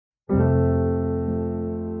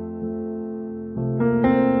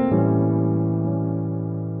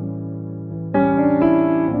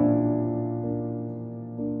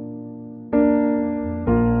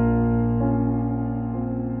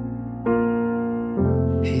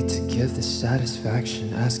Hate to give the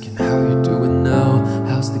satisfaction, asking how you're doing now.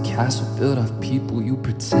 How's the castle built off people you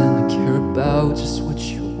pretend to care about? Just what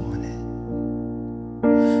you wanted.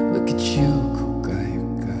 Look at you, cool guy, you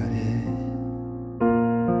got it.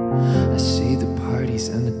 I see the parties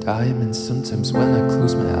and the diamonds. Sometimes when I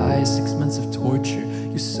close my eyes, 6 months of torture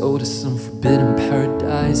you sold us some forbidden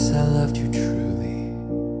paradise. I loved you truly.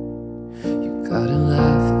 You gotta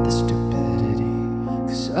laugh at the stupidity,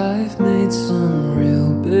 'cause I've made some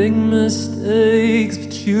real big mistakes,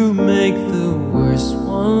 but you make the worst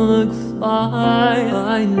one look fine.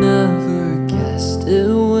 I never guessed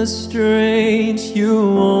it was strange. You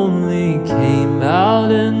only came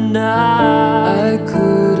out at night. I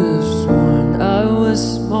could have sworn I was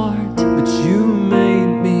smart, but you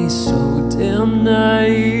made me so damn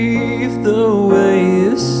naive. The way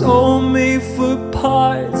you sold me for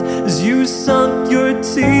parts as you sunk your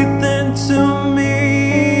teeth into me.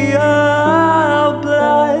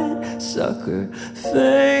 Sucker,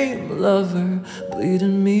 fame, lover,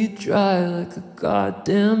 bleeding me dry like a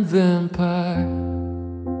goddamn vampire.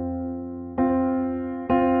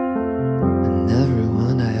 And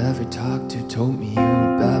everyone I ever talked to told me you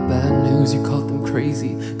were bad news. You called them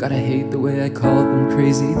crazy. Gotta hate the way I called them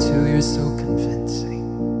crazy too. You're so convincing.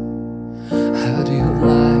 How do you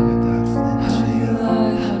lie without flinching? How do you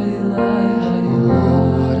lie? How do you lie? How do you lie?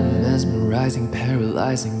 What a mesmerizing,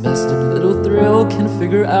 paralyzing, messed up little thrill. Can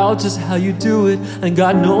figure out just how you do it, and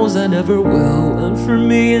God knows I never will. And for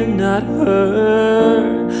me and not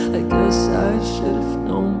her, I guess I should have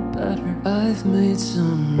known better. I've made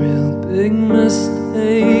some real big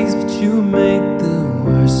mistakes, but you made the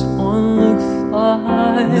worst one look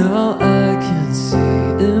fine. Now I can see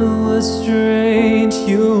it was strange.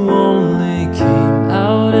 You only came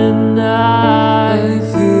out at night. I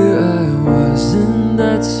fear I wasn't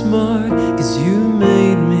that smart, 'cause you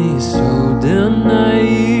made me so damn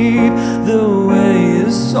naive. The way you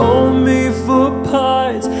sold me for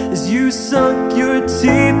parts as you sunk your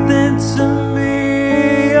teeth into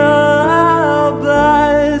me. Oh,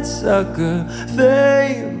 blood sucker,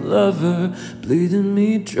 fame, lover, bleeding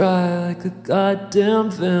me dry like a goddamn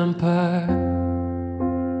vampire.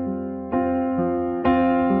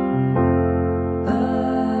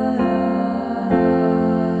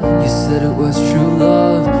 You said it was true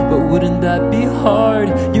love, but wouldn't that be hard?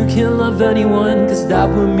 You can't love anyone, 'cause that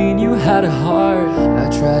would mean you had a heart. I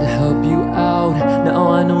try to help you out, now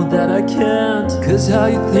I know that I can't, 'cause how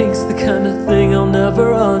you think's the kind of thing I'll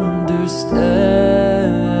never understand.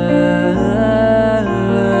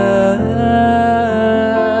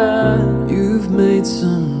 You've made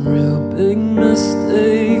some real big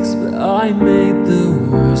mistakes, but I made the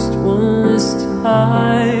worst one this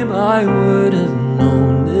time. I would have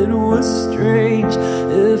known it was strange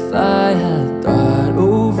if I had thought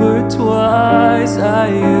over twice. I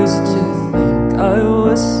used to think I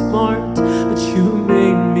was smart, but you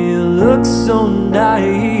made me look so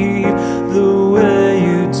naive. The way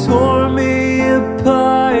you tore me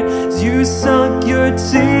apart as you sunk your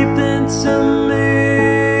teeth into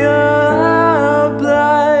me. Oh,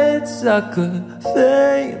 blood sucker,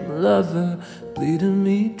 fame, lover, bleeding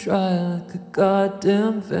me dry like a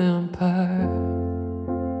goddamn vampire.